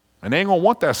 And they ain't going to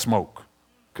want that smoke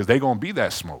because they're going to be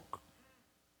that smoke.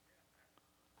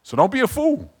 So don't be a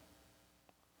fool.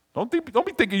 Don't be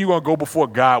thinking you're going to go before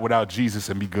God without Jesus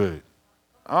and be good.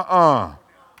 That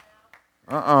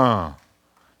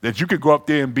you could go up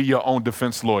there and be your own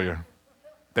defense lawyer.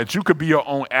 That you could be your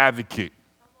own advocate.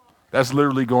 That's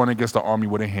literally going against the army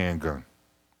with a handgun.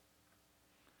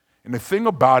 And the thing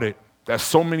about it that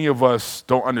so many of us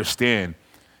don't understand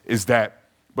is that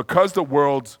because the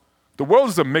world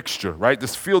is a mixture, right?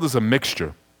 This field is a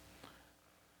mixture.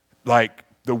 Like,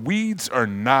 the weeds are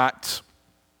not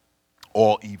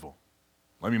all evil.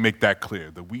 Let me make that clear.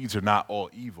 The weeds are not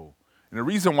all evil. And the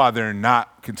reason why they're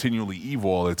not continually evil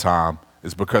all the time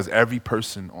is because every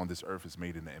person on this earth is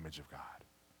made in the image of God.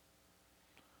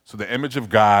 So the image of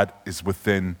God is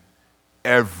within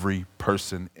every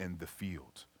person in the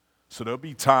field. So there'll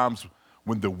be times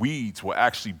when the weeds will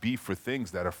actually be for things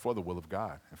that are for the will of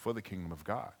God and for the kingdom of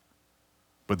God.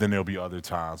 But then there'll be other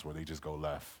times where they just go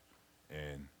left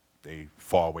and they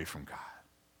fall away from God.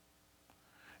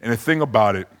 And the thing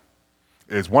about it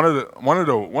is one of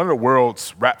the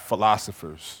world's rap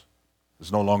philosophers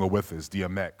is no longer with us,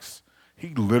 DMX. He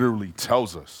literally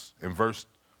tells us in verse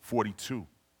 42,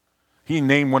 he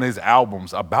named one of his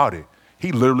albums about it.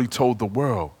 He literally told the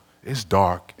world, it's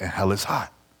dark and hell is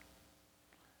hot.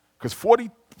 Because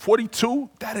 42,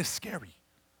 that is scary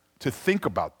to think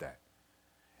about that.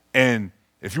 And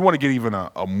if you want to get even a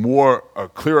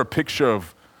clearer picture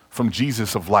from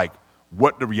Jesus of like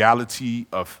what the reality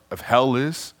of hell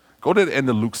is, go to the end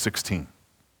of Luke 16.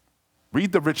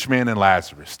 Read the rich man and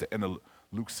Lazarus, the end of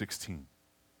Luke 16.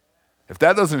 If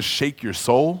that doesn't shake your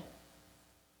soul,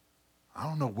 I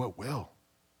don't know what will.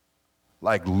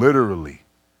 Like, literally,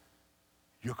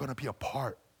 you're going to be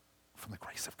apart from the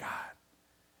grace of God.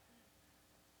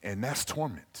 And that's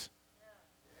torment.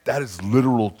 That is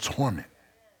literal torment.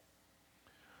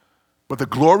 But the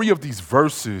glory of these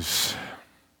verses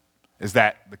is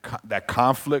that that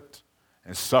conflict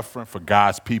and suffering for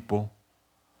God's people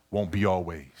won't be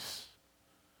always.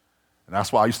 And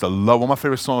that's why I used to love, one of my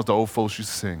favorite songs the old folks used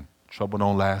to sing, Trouble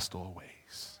Don't Last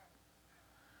Always.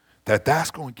 That's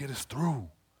going to get us through.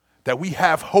 That we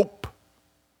have hope.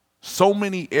 So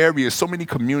many areas, so many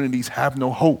communities have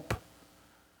no hope.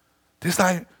 There's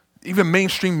not, even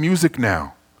mainstream music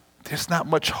now, there's not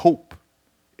much hope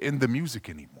in the music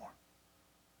anymore.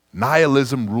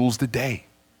 Nihilism rules the day.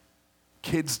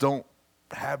 Kids don't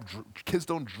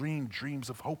dream dreams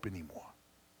of hope anymore.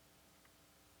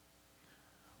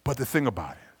 But the thing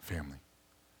about it, family,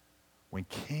 when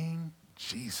King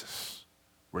Jesus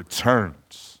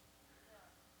returns,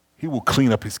 he will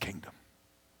clean up his kingdom.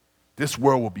 This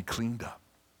world will be cleaned up.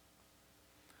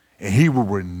 And he will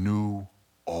renew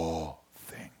all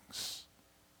things.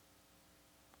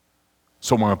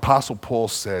 So when Apostle Paul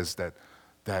says that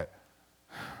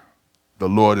the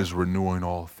Lord is renewing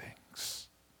all things,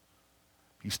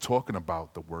 he's talking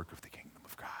about the work of the kingdom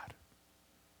of God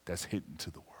that's hidden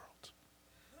to the world.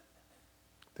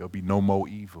 There'll be no more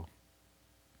evil.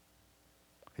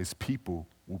 His people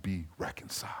will be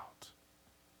reconciled.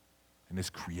 And his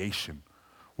creation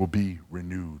will be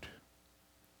renewed.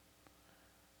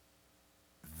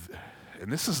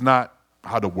 And this is not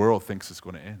how the world thinks it's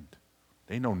going to end.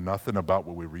 They know nothing about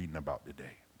what we're reading about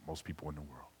today, most people in the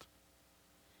world.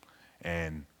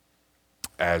 And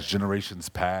as generations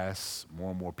pass,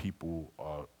 more and more people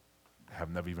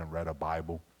have never even read a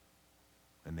Bible,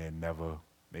 and they never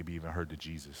maybe even heard of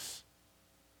Jesus.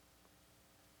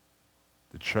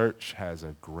 The church has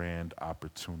a grand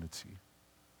opportunity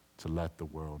to let the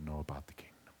world know about the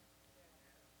kingdom.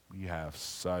 We have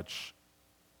such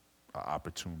an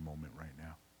opportune moment right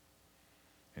now.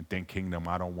 And think, Kingdom,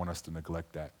 I don't want us to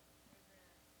neglect that.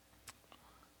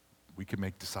 We can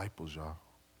make disciples, y'all.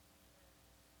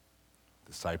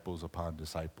 Disciples upon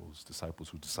disciples, disciples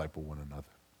who disciple one another.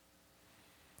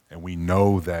 And we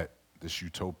know that this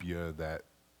utopia that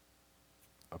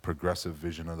a progressive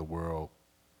vision of the world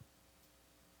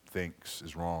thinks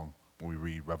is wrong when we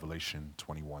read Revelation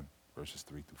 21, verses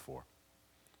 3 through 4.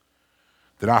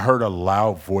 Then I heard a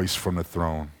loud voice from the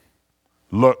throne.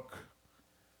 Look,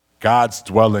 God's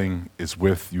dwelling is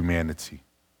with humanity,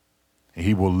 and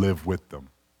he will live with them.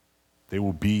 They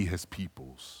will be his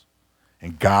peoples,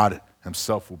 and God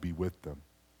himself will be with them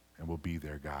and will be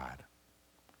their God.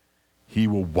 He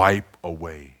will wipe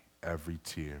away every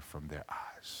tear from their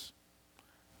eyes.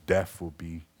 Death will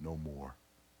be no more.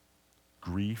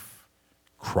 Grief,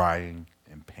 crying,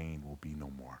 and pain will be no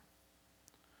more,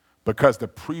 because the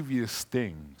previous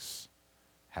things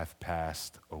have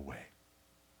passed away.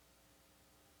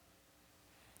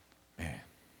 Man,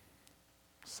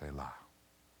 Selah.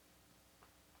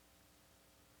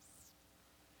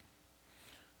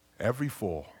 Every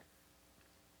fall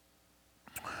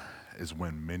is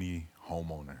when many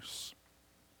homeowners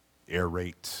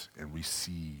aerate and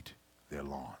reseed their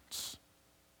lawns.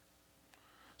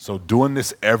 So doing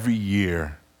this every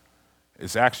year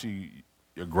is actually,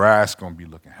 your grass going to be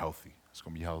looking healthy. It's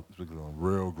going to be healthy, it's looking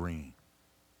real green.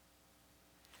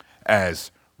 As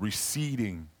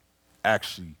reseeding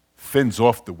actually fends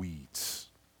off the weeds,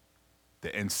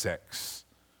 the insects,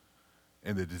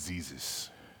 and the diseases.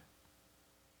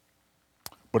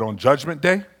 But on Judgment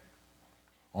Day,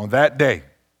 on that day,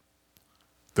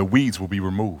 the weeds will be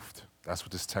removed. That's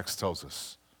what this text tells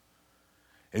us.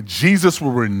 And Jesus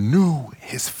will renew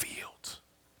his field.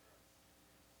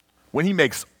 When he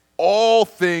makes all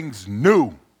things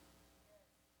new,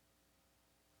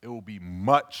 it will be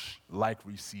much like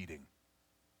reseeding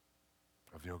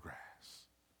of your grass.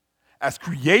 As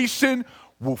creation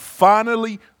will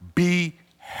finally be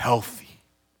healthy.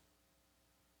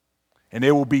 And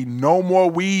there will be no more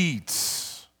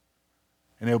weeds.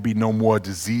 And there will be no more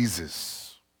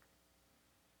diseases.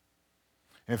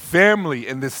 And family,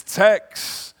 in this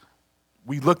text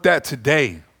we looked at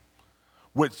today,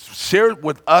 what shared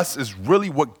with us is really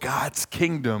what God's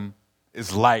kingdom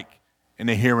is like in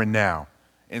the here and now,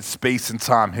 in space and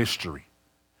time history.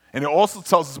 And it also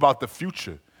tells us about the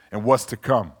future and what's to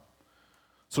come.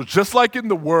 So just like in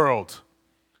the world,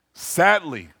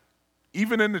 sadly,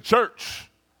 even in the church,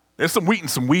 there's some wheat and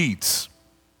some weeds.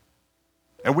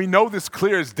 And we know this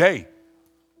clear as day.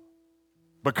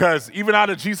 Because even out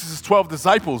of Jesus' 12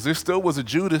 disciples, there still was a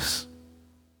Judas.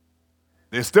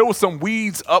 There still was some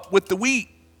weeds up with the wheat.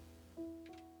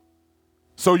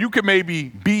 So you could maybe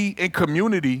be in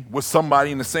community with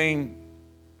somebody in the same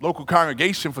local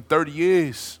congregation for 30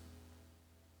 years,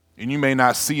 and you may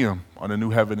not see them on the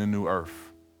new heaven and new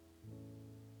earth.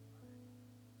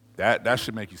 That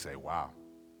should make you say, wow.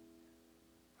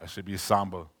 That should be a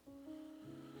somber.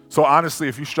 So honestly,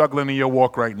 if you're struggling in your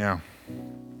walk right now,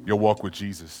 your walk with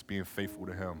Jesus, being faithful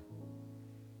to him,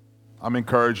 I'm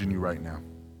encouraging you right now.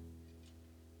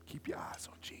 Keep your eyes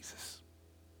on Jesus.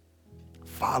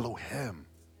 Follow him.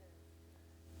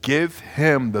 Give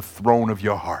him the throne of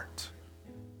your heart.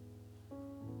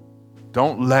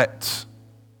 Don't let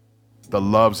the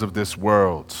loves of this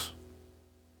world,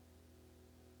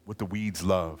 what the weeds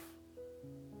love,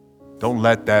 don't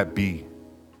let that be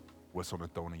what's on the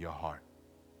throne of your heart.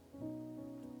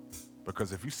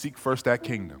 Because if you seek first that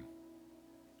kingdom,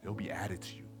 it'll be added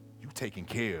to you. You taken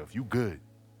care of. You good.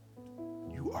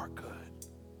 You are good.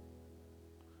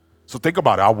 So think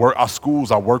about it. Our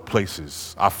schools, our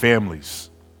workplaces, our families,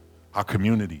 our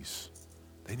communities,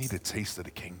 they need a taste of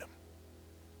the kingdom.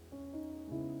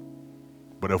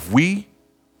 But if we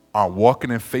are walking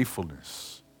in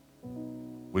faithfulness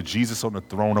with Jesus on the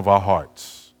throne of our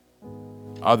hearts,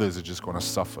 others are just going to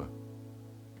suffer.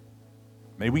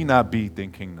 May we not be,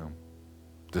 think kingdom,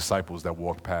 disciples that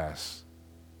walk past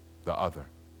the other,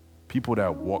 people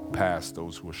that walk past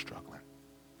those who are struggling,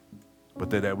 but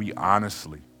that we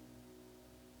honestly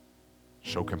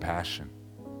show compassion,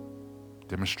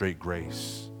 demonstrate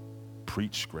grace,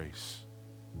 preach grace,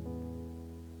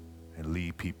 and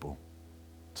lead people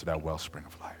to that wellspring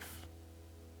of life.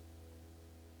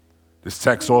 This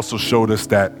text also showed us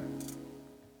that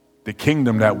the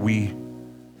kingdom that we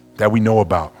know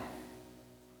about,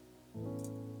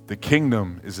 the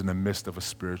kingdom is in the midst of a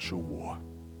spiritual war.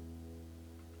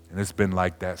 And it's been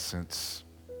like that since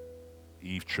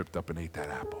Eve tripped up and ate that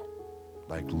apple.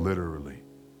 Like literally,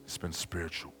 it's been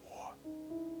spiritual war.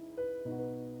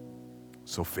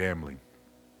 So family,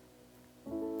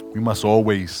 we must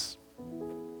always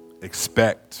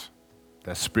expect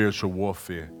that spiritual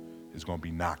warfare is going to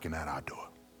be knocking at our door.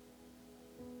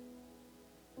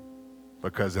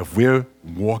 Because if we're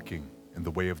walking in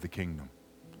the way of the kingdom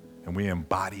and we're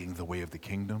embodying the way of the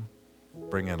kingdom,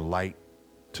 bringing light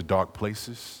to dark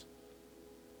places,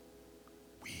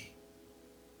 we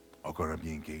are going to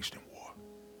be engaged in war.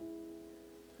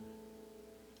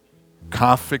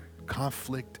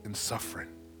 Conflict and suffering,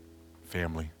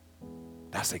 family,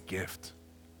 that's a gift.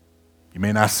 You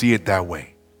may not see it that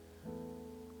way,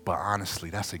 but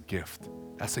honestly, that's a gift.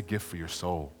 That's a gift for your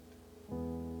soul.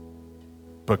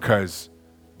 Because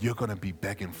you're going to be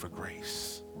begging for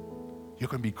grace. You're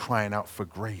going to be crying out for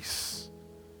grace.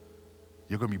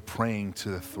 You're going to be praying to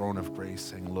the throne of grace,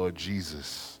 saying, Lord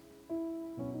Jesus,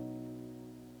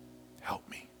 help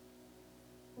me.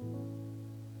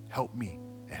 Help me,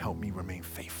 and help me remain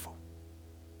faithful.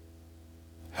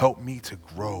 Help me to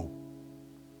grow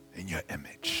in your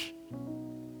image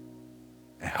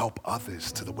and help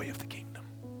others to the way of the kingdom.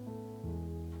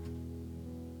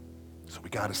 So we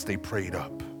got to stay prayed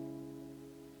up.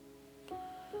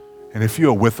 And if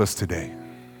you're with us today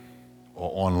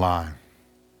or online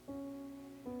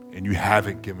and you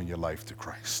haven't given your life to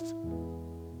Christ,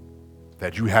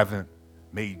 that you haven't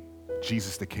made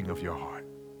Jesus the King of your heart,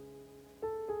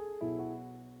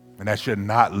 and that you're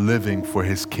not living for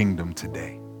his kingdom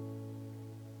today,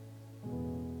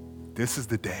 this is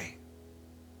the day.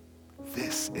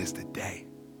 This is the day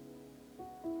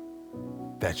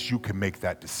that you can make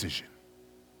that decision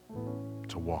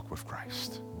to walk with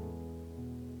Christ.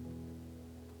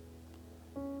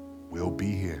 We'll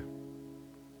be here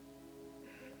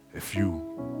if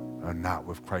you are not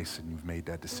with Christ and you've made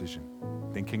that decision.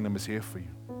 Then Kingdom is here for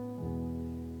you.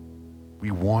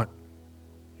 We want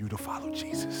you to follow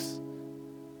Jesus.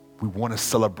 We want to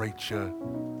celebrate your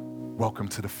welcome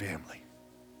to the family.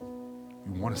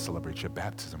 We want to celebrate your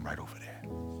baptism right over there.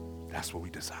 That's what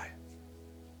we desire.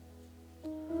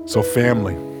 So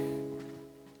family,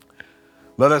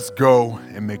 let us go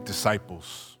and make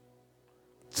disciples,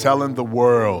 telling the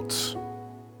world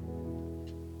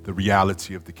the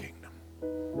reality of the kingdom,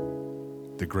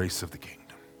 the grace of the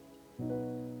kingdom.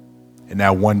 And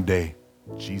that one day,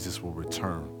 Jesus will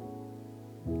return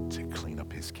to clean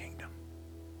up his kingdom.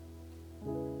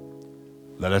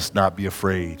 Let us not be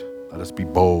afraid. Let us be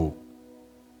bold.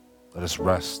 Let us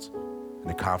rest in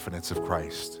the confidence of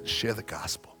Christ. Share the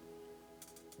gospel.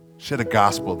 Share the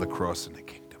gospel of the cross and the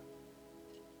kingdom.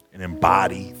 And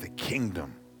embody the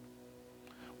kingdom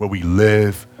where we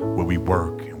live, where we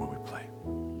work, and where we play.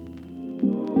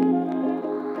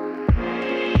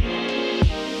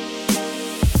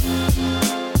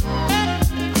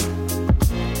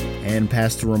 And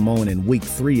Pastor Ramon in week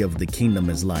 3 of The Kingdom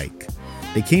is Like.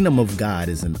 The kingdom of God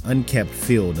is an unkept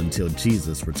field until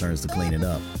Jesus returns to clean it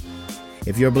up.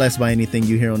 If you're blessed by anything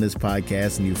you hear on this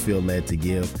podcast and you feel led to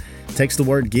give, text the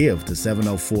word GIVE to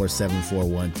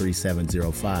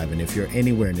 704-741-3705. And if you're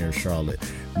anywhere near Charlotte,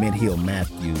 Mint Hill,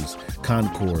 Matthews,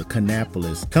 Concord,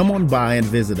 Kannapolis, come on by and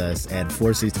visit us at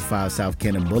 465 South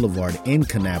Cannon Boulevard in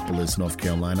Kannapolis, North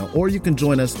Carolina. Or you can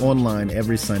join us online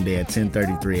every Sunday at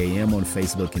 10:33 a.m. on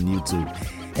Facebook and YouTube.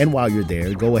 And while you're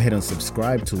there, go ahead and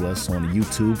subscribe to us on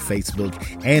YouTube, Facebook,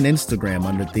 and Instagram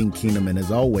under Think Kingdom. And as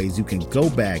always, you can go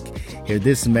back, hear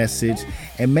this message,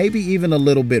 and maybe even a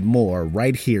little bit more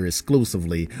right here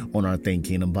exclusively on our Think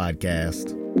Kingdom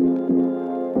podcast.